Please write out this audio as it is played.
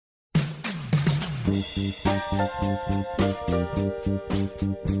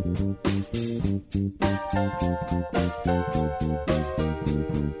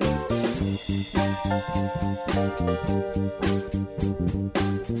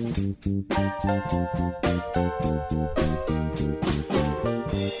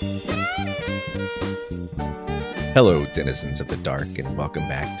Hello, denizens of the dark, and welcome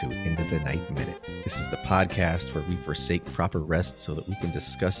back to Into the Night Minute. This is the podcast where we forsake proper rest so that we can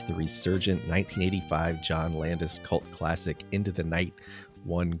discuss the resurgent 1985 John Landis cult classic Into the Night,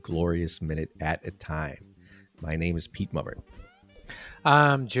 one glorious minute at a time. My name is Pete Mummert.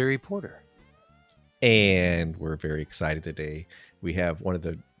 I'm Jerry Porter. And we're very excited today. We have one of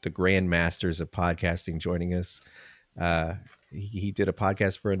the grand masters of podcasting joining us. He did a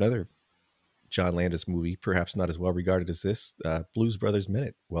podcast for another John Landis movie, perhaps not as well regarded as this, Blues Brothers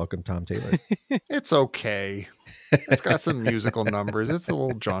Minute. Welcome, Tom Taylor. It's okay. It's got some musical numbers. It's a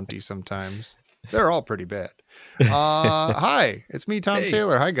little jaunty sometimes. They're all pretty bad. Hi, it's me, Tom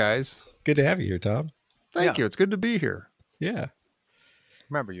Taylor. Hi, guys. Good to have you here, Tom. Thank you. It's good to be here. Yeah.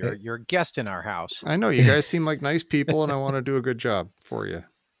 Remember, you're a guest in our house. I know you guys seem like nice people, and I want to do a good job for you.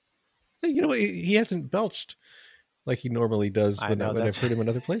 You know, he hasn't belched like he normally does when I've heard him in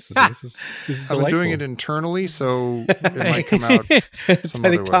other places. This is delightful. I've been doing it internally, so it might come out some I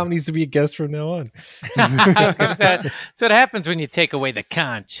other think Tom needs to be a guest from now on. So it happens when you take away the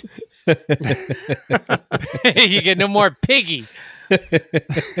conch. You get no more piggy.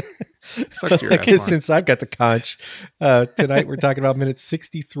 Since I've got the conch, tonight we're talking about minute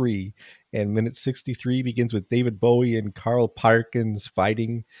 63. And minute 63 begins with David Bowie and Carl Perkins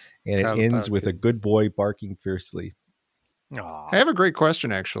fighting, and it ends with a good boy barking fiercely. Aww. I have a great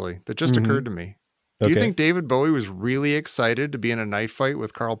question, actually, that just occurred to me. Do you think David Bowie was really excited to be in a knife fight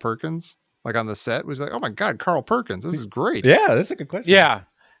with Carl Perkins? Like on the set, was like, oh my God, Carl Perkins, this is great. Yeah, that's a good question. Yeah.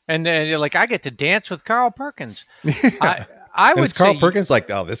 And then you're like, I get to dance with Carl Perkins. Yeah. I would Carl Perkins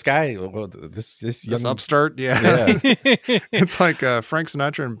like, oh, this guy, this young upstart, yeah. It's like Frank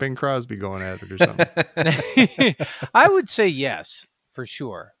Sinatra and Bing Crosby going at it or something. I would say yes, for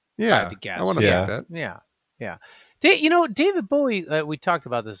sure. Yeah, I want to think that. Yeah. David Bowie, we talked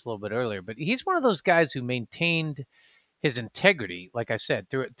about this a little bit earlier, but he's one of those guys who maintained his integrity, like I said,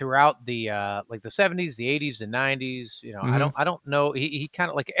 throughout the like the 70s, the 80s, the 90s. You know, I don't know. He kind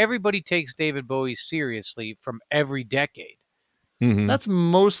of like everybody takes David Bowie seriously from every decade. Mm-hmm. That's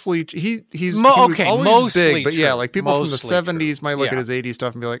mostly he was always big, but yeah, like people mostly from the 70s might look at his 80s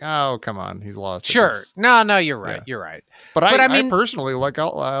stuff and be like, "Oh, come on, he's lost." Sure, no, you're right. Yeah. You're right. But I mean, personally,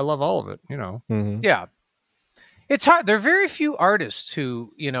 I love all of it. You know, yeah. It's hard. There are very few artists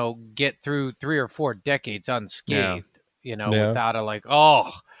who get through 3 or 4 decades unscathed. Without a like,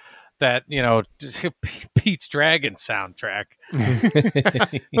 that Pete's Dragon soundtrack,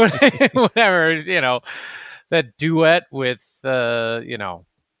 whatever. That duet with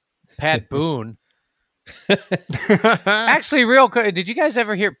Pat Boone. Actually, did you guys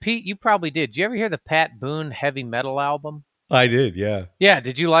ever hear, Pete? You probably did. Did you ever hear the Pat Boone heavy metal album? I did, yeah. Yeah,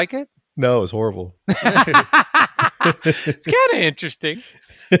 did you like it? No, it was horrible. It's kind of interesting.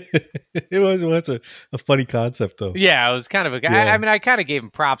 It was a funny concept, though. Yeah, it was kind of I mean, I kind of gave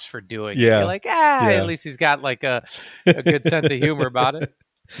him props for doing it. You're like, at least he's got like a good sense of humor about it.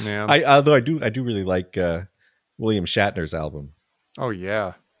 Yeah. Although I do really like William Shatner's album. Oh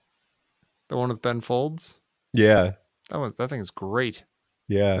yeah, the one with Ben Folds. Yeah, that thing is great.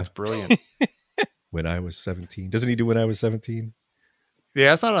 Yeah, that's brilliant. When I was 17, doesn't he do When I Was 17?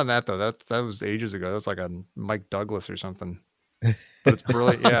 Yeah, it's not on that though. That was ages ago. That was like on Mike Douglas or something. But it's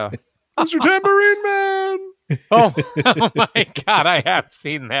brilliant. Yeah, Mr. Tambourine Man. Oh my God, I have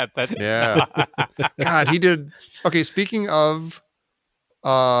seen that. Yeah. God, he did. Okay, speaking of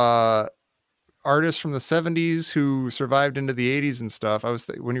artists from the 70s who survived into the 80s and stuff,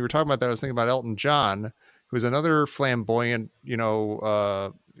 when you were talking about that, I was thinking about Elton John, who's another flamboyant,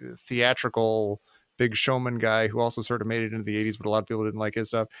 theatrical big showman guy who also sort of made it into the 80s, but a lot of people didn't like his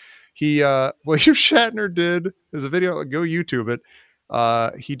stuff. William Shatner did, there's a video, go YouTube it.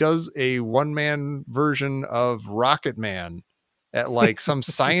 He does a one-man version of Rocket Man at like some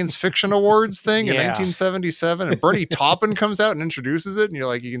science fiction awards thing in 1977, and Bernie Taupin comes out and introduces it, and you're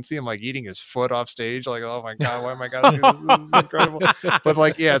like, you can see him like eating his foot off stage, like, oh my God, why am I gotta do this? This is incredible. But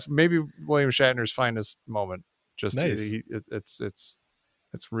like, yeah, it's maybe William Shatner's finest moment. Just nice. It's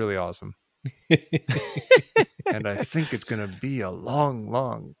really awesome. And I think it's gonna be a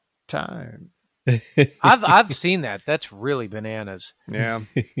long time. I've seen that. That's really bananas. Yeah.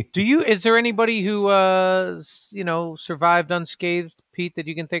 Is there anybody who survived unscathed, Pete, that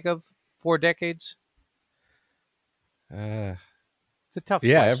you can think of 4 decades? It's a tough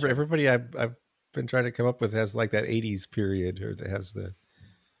question. Question. Everybody I've been trying to come up with has like that 80s period, or that has the.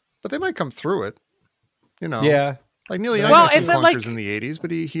 But they might come through it. You know. Yeah. Like Neil Young Well, had some if it, clunkers like- in the 80s,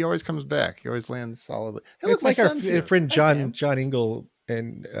 but he always comes back. He always lands solidly. Hey, It's look, like my our son's here. friend Hi, Sam. John Ingle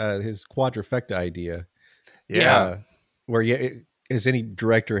and his quadrifecta idea. Yeah. Where as any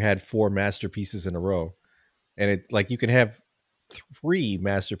director had 4 masterpieces in a row, and it like you can have 3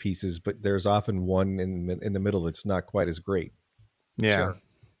 masterpieces, but there's often one in the middle that's not quite as great. Yeah. Sure.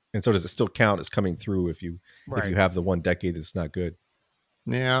 And so does it still count as coming through if you have the one decade that's not good,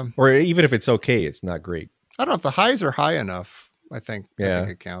 Yeah. or even if it's okay, it's not great. I don't know if the highs are high enough. I think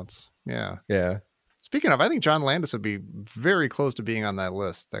it counts. Yeah. Yeah. Speaking of, I think John Landis would be very close to being on that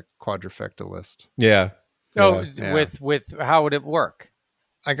list, that quadrifecta list. Yeah. Oh, Yeah. with how would it work?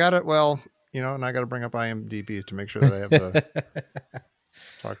 I got it. Well, you know, and I got to bring up IMDb to make sure that I have the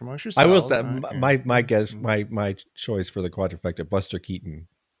talk amongst yourselves. I will. Okay. My guess, my choice for the quadrifecta, Buster Keaton,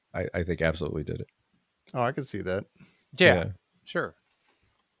 I think absolutely did it. Oh, I can see that. Yeah, sure.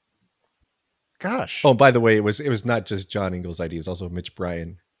 Gosh. Oh, by the way, it was not just John Ingle's idea. It was also Mitch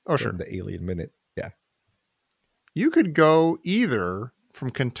Bryan. Oh, sure. from the Alien Minute. Yeah. You could go either from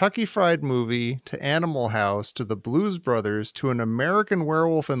Kentucky Fried Movie to Animal House to the Blues Brothers to An American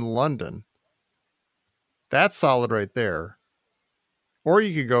Werewolf in London. That's solid right there. Or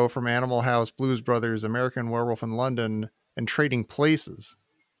you could go from Animal House, Blues Brothers, American Werewolf in London, and Trading Places.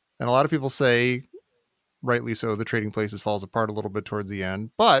 And a lot of people say, rightly so, the Trading Places falls apart a little bit towards the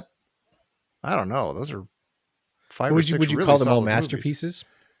end. But I don't know. Those are 5 or 6 Would you really call them all solid movies. masterpieces?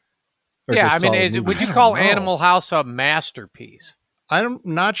 Or Yeah, just I mean, solid would movies? you I call don't know. Animal House a masterpiece? I'm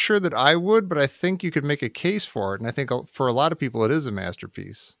not sure that I would, but I think you could make a case for it. And I think for a lot of people, it is a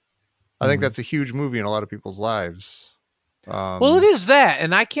masterpiece. I think that's a huge movie in a lot of people's lives. Well, it is that,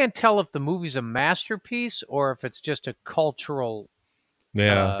 and I can't tell if the movie's a masterpiece or if it's just a cultural.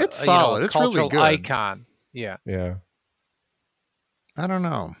 Yeah. It's solid. It's really cultural good. icon. Yeah, Yeah. I don't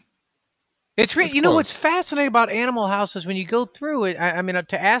know. it's It's you know close. what's fascinating about Animal House is when you go through it. I mean,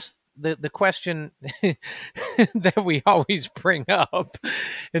 to ask the question that we always bring up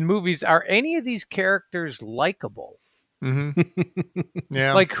in movies: are any of these characters likable? Mm-hmm.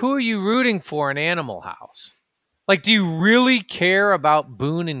 Yeah. Like, who are you rooting for in Animal House? Like, do you really care about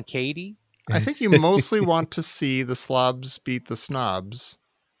Boone and Katie? I think you mostly want to see the slobs beat the snobs.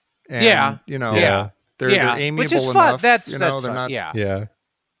 And, Yeah. you know, Yeah. they're amiable which is enough. fun. That's you know, that's they're fun. not Yeah. Yeah.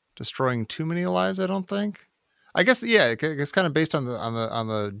 destroying too many lives, I don't think. I guess, yeah, it's kind of based on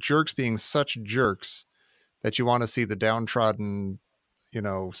the jerks being such jerks that you want to see the downtrodden, you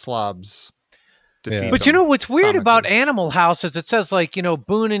know, slobs defeat But you them know what's weird about comically. Animal House is it says like, you know,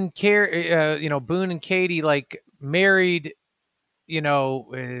 Boone and Boone and Katie like married, you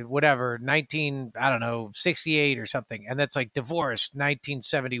know, whatever 68 or something, and that's like divorced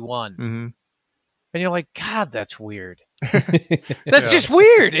 1971, Mhm. and you're like, God, that's weird. That's just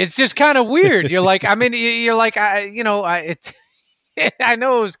weird. It's just kind of weird. You're like, I mean, you're like, I know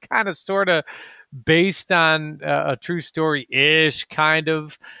it was kind of sort of based on a true story ish, kind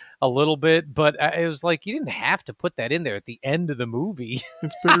of a little bit, but it was like you didn't have to put that in there at the end of the movie,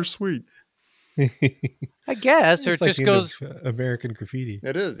 It's bittersweet. I guess, or It's it like just the end goes, of, American Graffiti.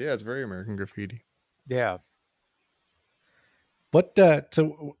 It is. Yeah, it's very American Graffiti. yeah. What?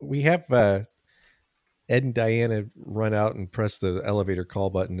 So we have Ed and Diana run out and press the elevator call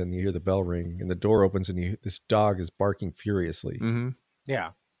button, and you hear the bell ring, and the door opens, and this dog is barking furiously. Mm-hmm.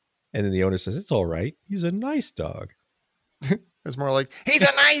 Yeah. And then the owner says, "It's all right. He's a nice dog." It's more like, he's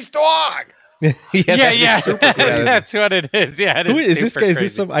a nice dog. Yeah. super great. That's what it is. Yeah. It Who is this super guy? Is crazy.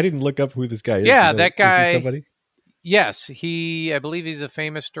 this some? I didn't look up who this guy is. Yeah, You know, that is he guy- somebody? Yes, I believe he's a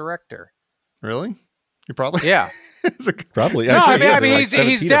famous director. Really? You probably. Yeah. It's a- Probably. No, I'm sure I mean, he I has, mean, like, he's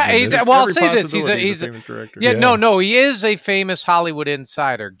 17 of them. he's well, I'll every say this: possibility he's a a famous director. yeah, Yeah. no, he is a famous Hollywood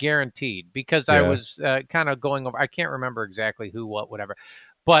insider, guaranteed. Because I Yeah. was kind of going over, I can't remember exactly who, what, whatever,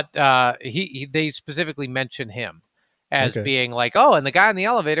 but they specifically mention him as Okay. being like, oh, and the guy in the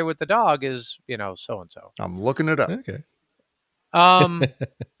elevator with the dog is, you know, so and so, I'm looking it up. Okay.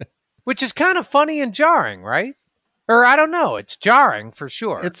 which is kind of funny and jarring, right? Or I don't know, it's jarring for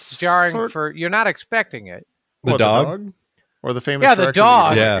sure. It's jarring sort- for you're not expecting it. The What, dog? Or the famous Yeah, the director that you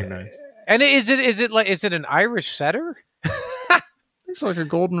dog. don't recognize? And is it an Irish setter? It's like a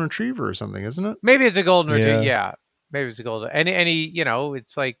golden retriever or something, isn't it? Maybe it's a golden retriever. Yeah. Yeah, maybe it's a golden. And he, you know,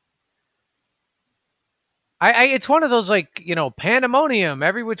 it's like, it's one of those like, you know, pandemonium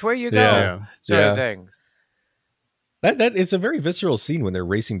every which way you go Yeah. sort Yeah. of things. That it's a very visceral scene when they're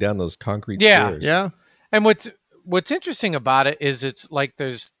racing down those concrete Yeah. stairs. Yeah. And what's interesting about it is it's like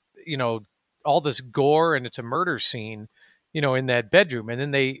there's, you know, all this gore and it's a murder scene, in that bedroom, and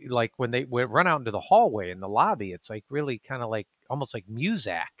then they like when they run out into the hallway in the lobby, it's like really kind of like almost like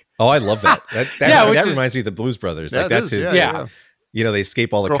Muzak. Oh, I love that. That reminds me of the Blues Brothers. Like that's his. Yeah. They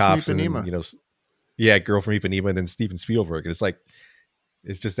escape all the Girl from cops, and then, Ipanema. Girl from Ipanema, and then Steven Spielberg, and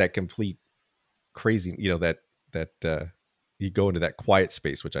it's just that complete crazy. That you go into that quiet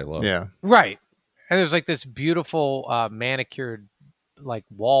space, which I love. Yeah, right. And there's like this beautiful manicured like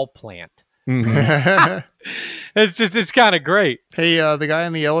wall plant. Mhm. It's kind of great. Hey, the guy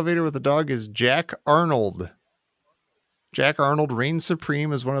in the elevator with the dog is Jack Arnold. Jack Arnold reigns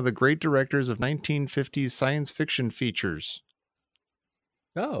supreme as one of the great directors of 1950s science fiction features.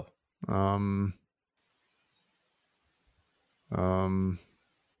 Oh. I'm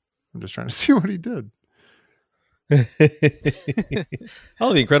just trying to see what he did.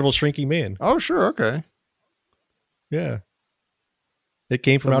 Oh, The Incredible Shrinking Man. Oh, sure, okay. Yeah. It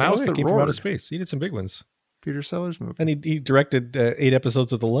came from The outer, Mouse That from outer Roared. space. He did some big ones. Peter Sellers movie. And he directed 8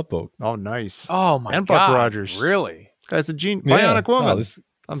 episodes of The Love Boat. Oh, nice. Oh my And god. Buck Rogers. Really? Guy's a genius. Yeah. Bionic Woman. Oh, this-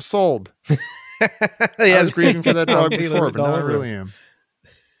 I'm sold. Yeah, I was grieving for that dog Taylor before, but all now I over really am.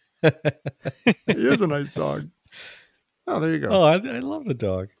 He is a nice dog. Oh, there you go. Oh, I love the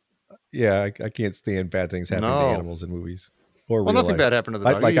dog. Yeah, I can't stand bad things happening No. to animals in movies. Or Well, real nothing life. bad happened to the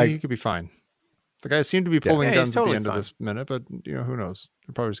I- dog. like he could be fine. The guy seemed to be pulling Yeah, he's guns at totally the end fine. of this minute, but who knows?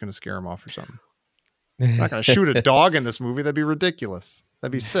 They're probably just going to scare him off or something. I'm not going to shoot a dog in this movie. That'd be ridiculous.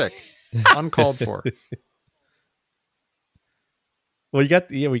 That'd be sick. Uncalled for. Well, we got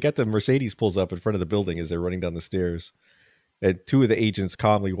the Mercedes pulls up in front of the building as they're running down the stairs. And 2 of the agents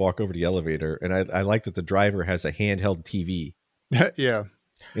calmly walk over to the elevator. And I like that the driver has a handheld TV. Yeah.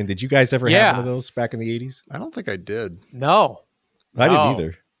 And did you guys ever have one of those back in the 80s? I don't think I did. No. I No. didn't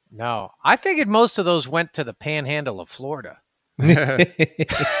either. No. I figured most of those went to the panhandle of Florida.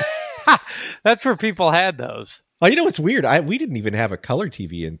 That's where people had those. Oh, it's weird. We didn't even have a color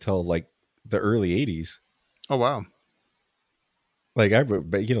TV until like the early 80s. Oh, wow. Like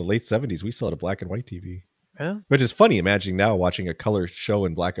but late 70s, we still had a black and white TV. Yeah. Which is funny imagining now watching a color show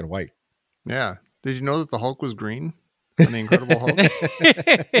in black and white. Yeah. Did you know that the Hulk was green in The Incredible Hulk?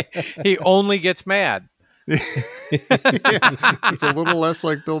 He only gets mad. Yeah. It's a little less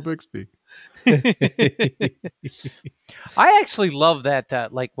like Bill Bixby. I actually love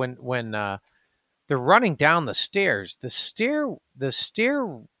that. Like when they're running down the stairs, the stair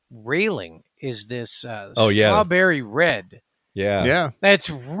railing is this strawberry red. Yeah. Yeah. That's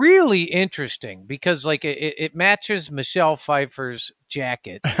really interesting because like it matches Michelle Pfeiffer's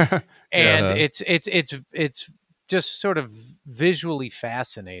jacket, and it's just sort of visually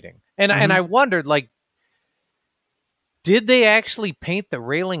fascinating. And and I wondered, like, did they actually paint the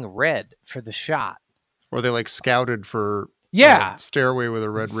railing red for the shot? Or they like scouted for Yeah. stairway with a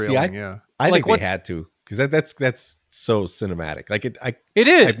red See, railing. Yeah. I Like think what- they had to because that's so cinematic. Like It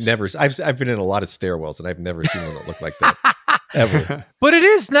is. I've been in a lot of stairwells and I've never seen one that looked like that ever. But it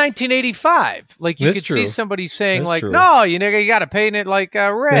is 1985. Like you That's could true. see somebody saying That's like, true. "No, you got to paint it like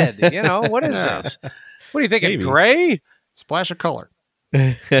red." What is Yeah. this? What do you think? Maybe. Gray? Splash of color.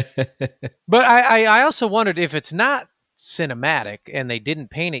 But I also wondered if it's not cinematic and they didn't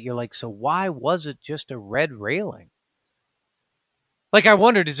paint it. You're like, so why was it just a red railing? Like I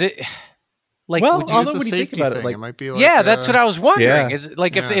wondered, is it like? Well, would you- although It's a when you think safety about it, thing. like- It might be like yeah, that's what I was wondering. Yeah. Is it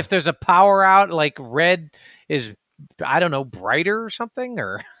like Yeah. if there's a power out, like red is, I don't know, brighter or something,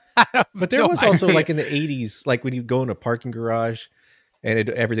 or I don't But there know. was also like in the 80s, like when you go in a parking garage and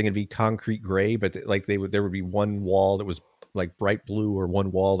everything would be concrete gray, but there would be one wall that was like bright blue or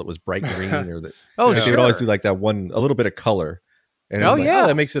one wall that was bright green or that oh, Yeah. they sure. would always do like that one, a little bit of color. And Oh, I'm like, yeah.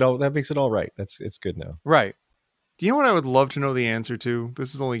 that makes it all right. It's good now. Right. Do you know what I would love to know the answer to?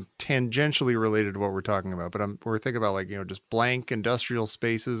 This is only tangentially related to what we're talking about, but we're thinking about like, just blank industrial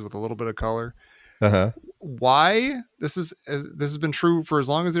spaces with a little bit of color. Uh-huh. Why this has been true for as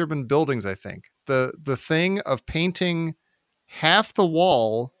long as there have been buildings, I think. The thing of painting half the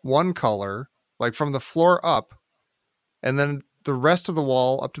wall one color, like from the floor up, and then the rest of the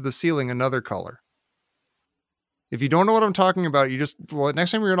wall up to the ceiling another color. If you don't know what I'm talking about,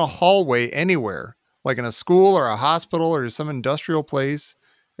 next time you're in a hallway anywhere, like in a school or a hospital or some industrial place,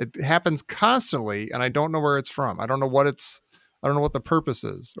 it happens constantly, and I don't know where it's from. I don't know what the purpose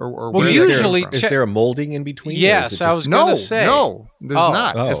is or Well, where usually- that came from. Is there a molding in between? or is Yes, it I just- was gonna No, say. no, there's Oh.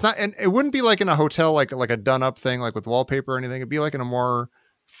 not. Oh. It's not, and it wouldn't be like in a hotel, like a done up thing, like with wallpaper or anything. It'd be like in a more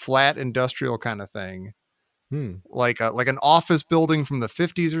flat industrial kind of thing, like an office building from the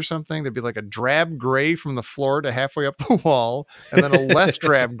 50s or something. There'd be like a drab gray from the floor to halfway up the wall, and then a less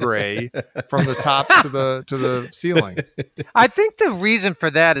drab gray from the top to the ceiling. I think the reason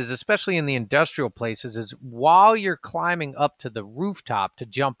for that is, especially in the industrial places, is while you're climbing up to the rooftop to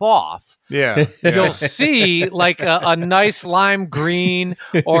jump off, you'll see like a nice lime green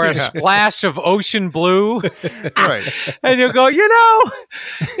or a splash of ocean blue. Right. And you'll go,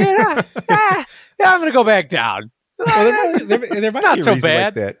 I'm going to go back down. Well, there might not be a so reason bad.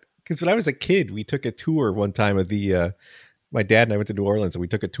 like that. Because when I was a kid, we took a tour one time of the, my dad and I went to New Orleans and we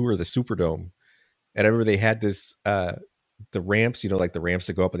took a tour of the Superdome. And I remember they had this, the ramps, like the ramps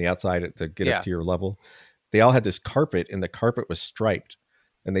that go up on the outside to get up to your level. They all had this carpet and the carpet was striped.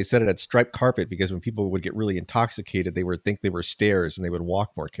 And they said it had striped carpet because when people would get really intoxicated, they would think they were stairs and they would walk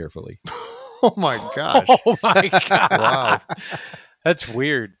more carefully. Oh my gosh. Oh my God. Wow. That's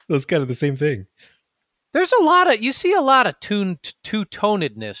weird. It was kind of the same thing. There's you see a lot of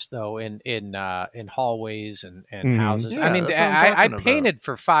two-tonedness though in hallways and houses. Yeah, I mean, that's what I'm I talking about. painted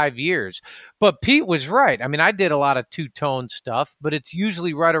for 5 years, but Pete was right. I mean, I did a lot of two-tone stuff, but it's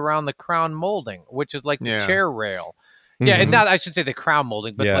usually right around the crown molding, which is like the chair rail. Yeah, and not I should say the crown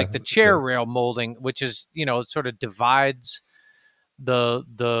molding, but like the chair rail molding, which is sort of divides the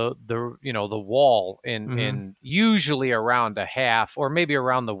wall in usually around a half or maybe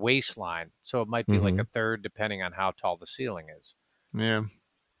around the waistline, so it might be like a third depending on how tall the ceiling is.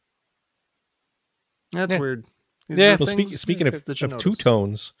 That's weird. Well, speaking of two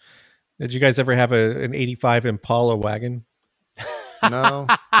tones, did you guys ever have an 85 Impala wagon? No.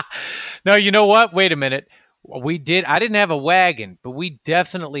 No, you know what, wait a minute, we did. I didn't have a wagon, but we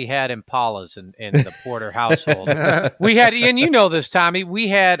definitely had Impalas in the Porter household. We had, and this, Tommy, we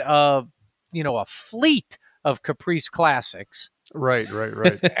had a fleet of Caprice Classics. Right.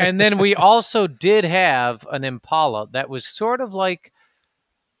 And then we also did have an Impala that was sort of like,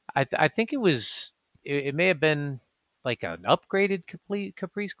 I think it may have been like an upgraded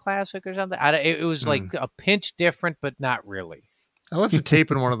Caprice Classic or something. It was like a pinch different, but not really. I left a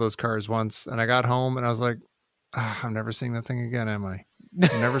tape in one of those cars once, and I got home, and I was like, I'm never seeing that thing again, am I?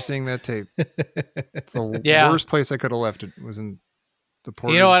 I'm never seeing that tape. It's the worst place I could have left it was in the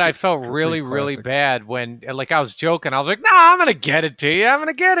Porter's. You know what? I felt really, really bad when, like, I was joking. I was like, no, I'm going to get it to you. I'm going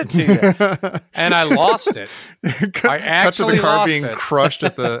to get it to you. And I lost it. I actually cut to the car lost being it. crushed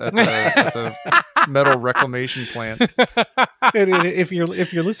at the metal reclamation plant. And if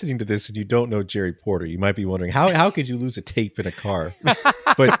you're listening to this and you don't know Jerry Porter, you might be wondering how could you lose a tape in a car?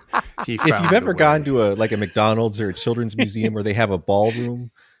 But if you've ever gone to a McDonald's or a children's museum where they have a ballroom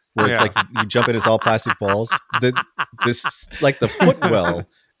where it's like you jump in, it's all plastic balls, this like the footwell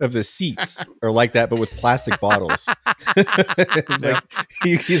of the seats are like that, but with plastic bottles.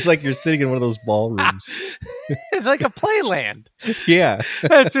 It's like you're sitting in one of those ballrooms. It's like a playland. Yeah.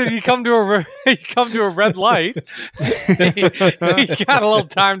 That's it. You come to a red light. You got a little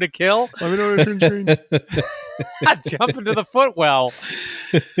time to kill. Let me know when it turns green. Jump into the footwell.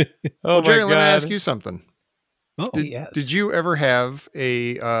 Well, Jerry, my let me God. ask you something. Yes. Did you ever have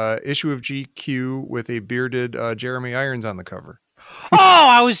a issue of GQ with a bearded Jeremy Irons on the cover? Oh,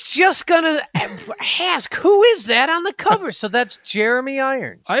 I was just gonna ask, who is that on the cover? So that's Jeremy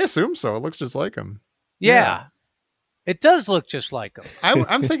Irons. I assume so. It looks just like him. Yeah. It does look just like him.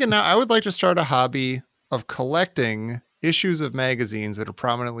 I'm thinking now I would like to start a hobby of collecting issues of magazines that are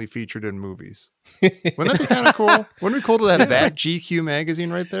prominently featured in movies. Wouldn't that be kind of cool? Wouldn't it be cool to have that GQ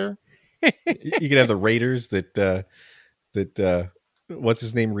magazine right there? You could have the Raiders that what's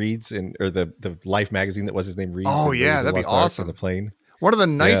his name reads, or the Life magazine that what's his name reads. Oh yeah, that'd be awesome. On the plane. One of the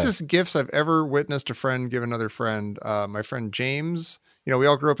nicest gifts I've ever witnessed a friend give another friend. My friend James. We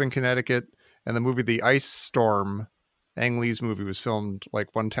all grew up in Connecticut, and the movie The Ice Storm, Ang Lee's movie, was filmed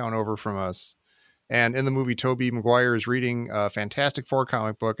like one town over from us. And in the movie, Tobey Maguire is reading a Fantastic Four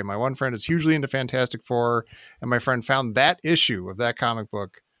comic book, and my one friend is hugely into Fantastic Four, and my friend found that issue of that comic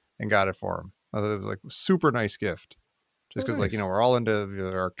book and got it for him. It was like a super nice gift. Just because, nice. we're all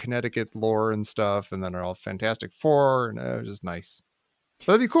into our Connecticut lore and stuff, and then they're all Fantastic Four, and it was just nice. But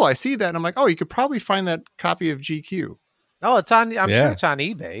that'd be cool. I see that, and I'm like, oh, you could probably find that copy of GQ. Oh, it's on. I'm sure it's on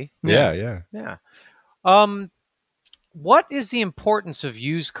eBay. Yeah. What is the importance of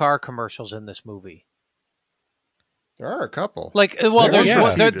used car commercials in this movie? There are a couple.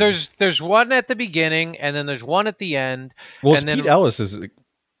 There's one at the beginning, and then there's one at the end. Well, and Pete Ellis is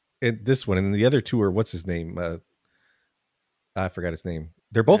in this one, and the other two are what's his name? I forgot his name.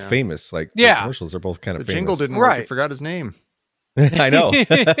 They're both famous. The commercials are both kind of famous. The jingle didn't work. I forgot his name. I know.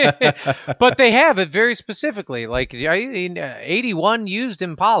 But they have it very specifically, like 81 used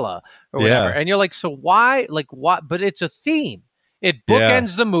Impala or whatever. Yeah. And you're like, so why? Like what? But it's a theme. It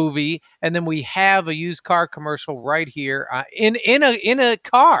bookends the movie, and then we have a used car commercial right here in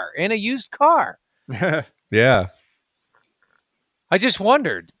a used car. Yeah. I just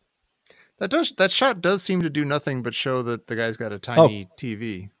wondered. That shot does seem to do nothing but show that the guy's got a tiny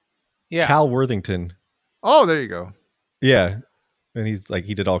TV. Yeah. Cal Worthington. Oh, there you go. Yeah. And he's like,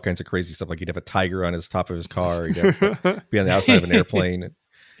 he did all kinds of crazy stuff. Like he'd have a tiger on his top of his car. He'd have, be on the outside of an airplane.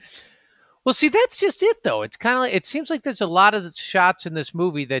 Well, see, that's just it, though. It's kind of like, it seems like there's a lot of the shots in this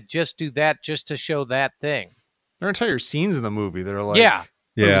movie that just do that just to show that thing. There are entire scenes in the movie that are like, yeah.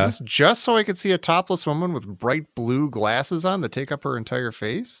 Yeah. Is this just so I could see a topless woman with bright blue glasses on that take up her entire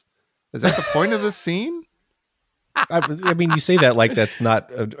face? Is that the point of this scene? I mean, you say that like that's not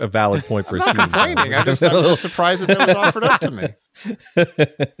a valid point for I'm a not scene. complaining. I'm just surprised that was offered up to me.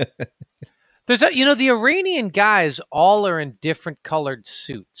 There's the Iranian guys all are in different colored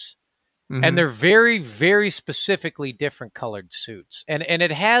suits. Mhm. And they're very, very specifically different colored suits. And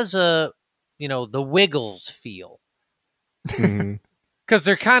it has a, the Wiggles feel. Mhm. Because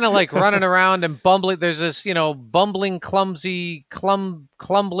they're kind of like running around and bumbling. There's this, bumbling, clumsy,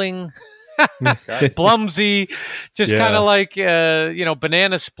 clumbling, blumsy, just kind of like,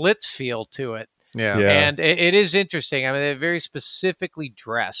 banana splits feel to it. Yeah. And it is interesting. I mean, they're very specifically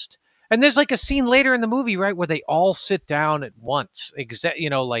dressed. And there's like a scene later in the movie, right, where they all sit down at once. In exact.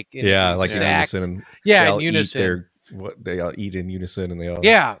 unison. And Yeah, they in all unison. they all eat in unison, and they all.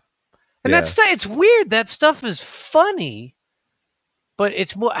 Yeah. And Yeah. it's weird. That stuff is funny, but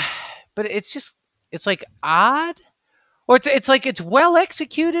it's more, but it's like odd, or it's like it's well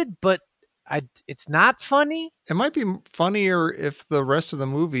executed, but it's not funny. It might be funnier if the rest of the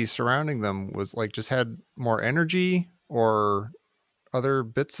movie surrounding them was like just had more energy or other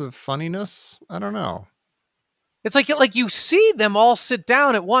bits of funniness. I don't know. It's like you see them all sit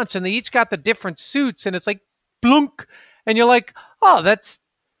down at once, and they each got the different suits, and it's like blunk, and you're like, oh, that's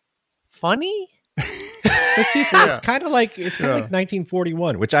funny. But see, it's kind of like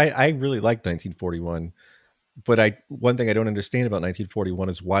 1941, which I really like 1941. But one thing I don't understand about 1941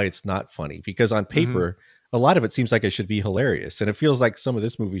 is why it's not funny. Because on paper, a lot of it seems like it should be hilarious, and it feels like some of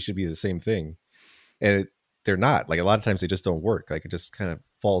this movie should be the same thing, and they're not. Like a lot of times they just don't work. Like it just kind of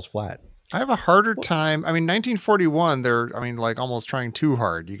falls flat. I have a harder time. I mean, 1941, they're, like almost trying too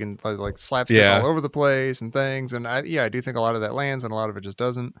hard. You can like slapstick all over the place and things. And I do think a lot of that lands and a lot of it just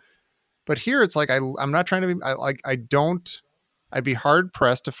doesn't. But here it's like, I'm not trying to be, I'd be hard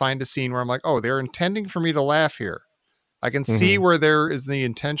pressed to find a scene where I'm like, oh, they're intending for me to laugh here. I can see where there is the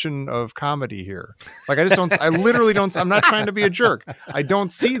intention of comedy here. Like, I just don't, I literally don't, I'm not trying to be a jerk. I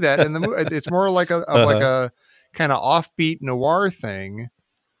don't see that in the movie. It's more like like a kind of offbeat noir thing.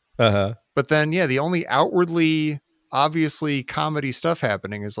 But then, the only outwardly, obviously comedy stuff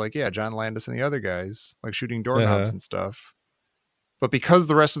happening is like, John Landis and the other guys like shooting doorknobs and stuff. But because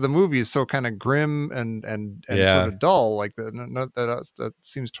the rest of the movie is so kind of grim and sort of dull, like that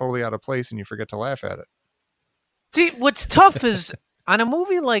seems totally out of place, and you forget to laugh at it. See, what's tough is on a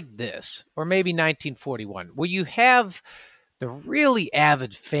movie like this, or maybe 1941, where you have the really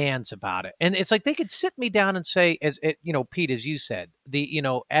avid fans about it, and it's like they could sit me down and say, as Pete, as you said,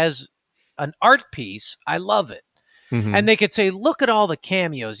 as an art piece, I love it. And they could say, look at all the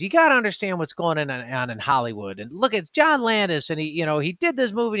cameos. You got to understand what's going on in Hollywood. And look at John Landis, and he did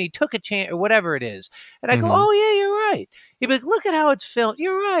this movie and he took a chance, or whatever it is. And I go, oh yeah, you're right. He'd be like, look at how it's filmed.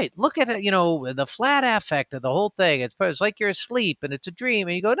 You're right. Look at it, the flat affect of the whole thing. It's like you're asleep and it's a dream.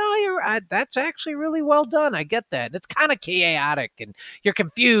 And you go, no, you're right. That's actually really well done. I get that. And it's kind of chaotic and you're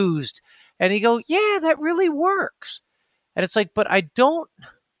confused. And you go, yeah, that really works. And it's like, but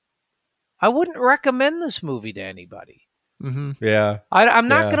I wouldn't recommend this movie to anybody. Yeah. I'm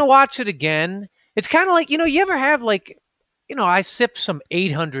not going to watch it again. It's kind of like, you ever have I sipped some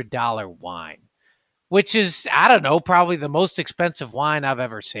 $800 wine, which is, I don't know, probably the most expensive wine I've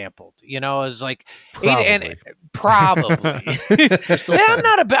ever sampled. Is like probably.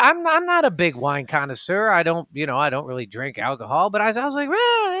 I'm not a big wine connoisseur. I don't really drink alcohol, but I was like,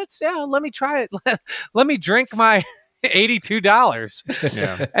 let me try it. Let me drink my $82.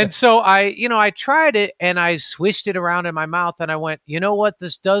 Yeah. And so I tried it and I swished it around in my mouth and I went, you know what?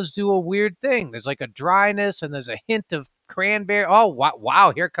 This does do a weird thing. There's like a dryness and there's a hint of cranberry. Oh,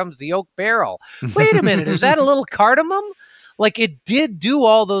 wow. Here comes the oak barrel. Wait a minute. Is that a little cardamom? Like it did do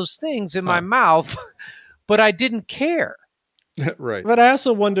all those things in my mouth, but I didn't care. Right. But I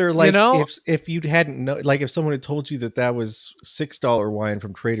also wonder, like, if you hadn't know, like, if someone had told you that was $6 wine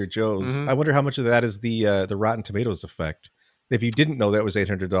from Trader Joe's, I wonder how much of that is the Rotten Tomatoes effect. if you didn't know that was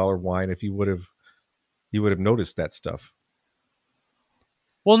 $800 wine, if you would have noticed that stuff.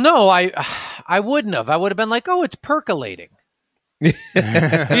 Well, no, I wouldn't have. I would have been like, oh, it's percolating.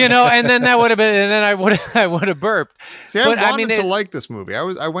 And then that would have been, and then I would have burped. See, I wanted to like this movie.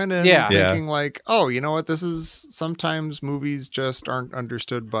 I went in thinking like, oh, you know what? This is, sometimes movies just aren't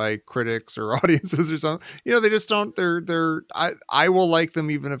understood by critics or audiences or something. They just don't. I will like them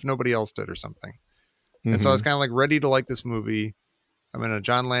even if nobody else did or something. Mm-hmm. And so I was kind of like ready to like this movie. I'm in a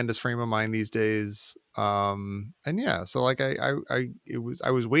John Landis frame of mind these days. And yeah, so like I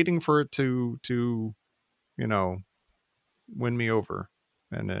was waiting for it to win me over,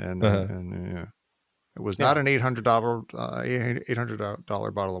 and yeah, it was not an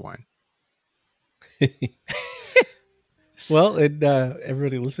 $800 bottle of wine. Well, and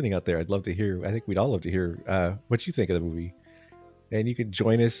everybody listening out there, I'd love to hear. I think we'd all love to hear what you think of the movie. And you can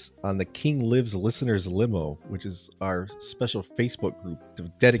join us on the King Lives Listeners Limo, which is our special Facebook group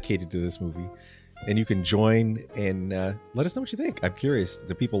dedicated to this movie. And you can join and let us know what you think. I'm curious.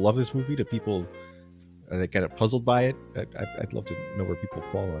 Do people love this movie? Do people are they kind of puzzled by it? I'd love to know where people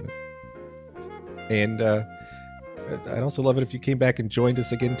fall on it. And I'd also love it if you came back and joined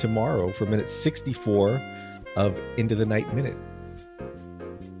us again tomorrow for minute 64 of Into the Night Minute.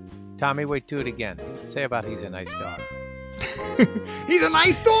 Tommy, wait, do it again. Say about he's a nice dog. He's a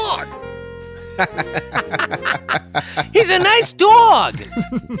nice dog. He's a nice dog.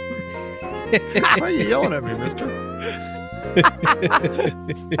 Why are you yelling at me, mister?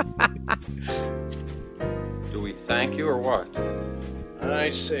 Do we thank you or what?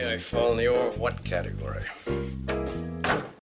 I'd say I fall in the what category.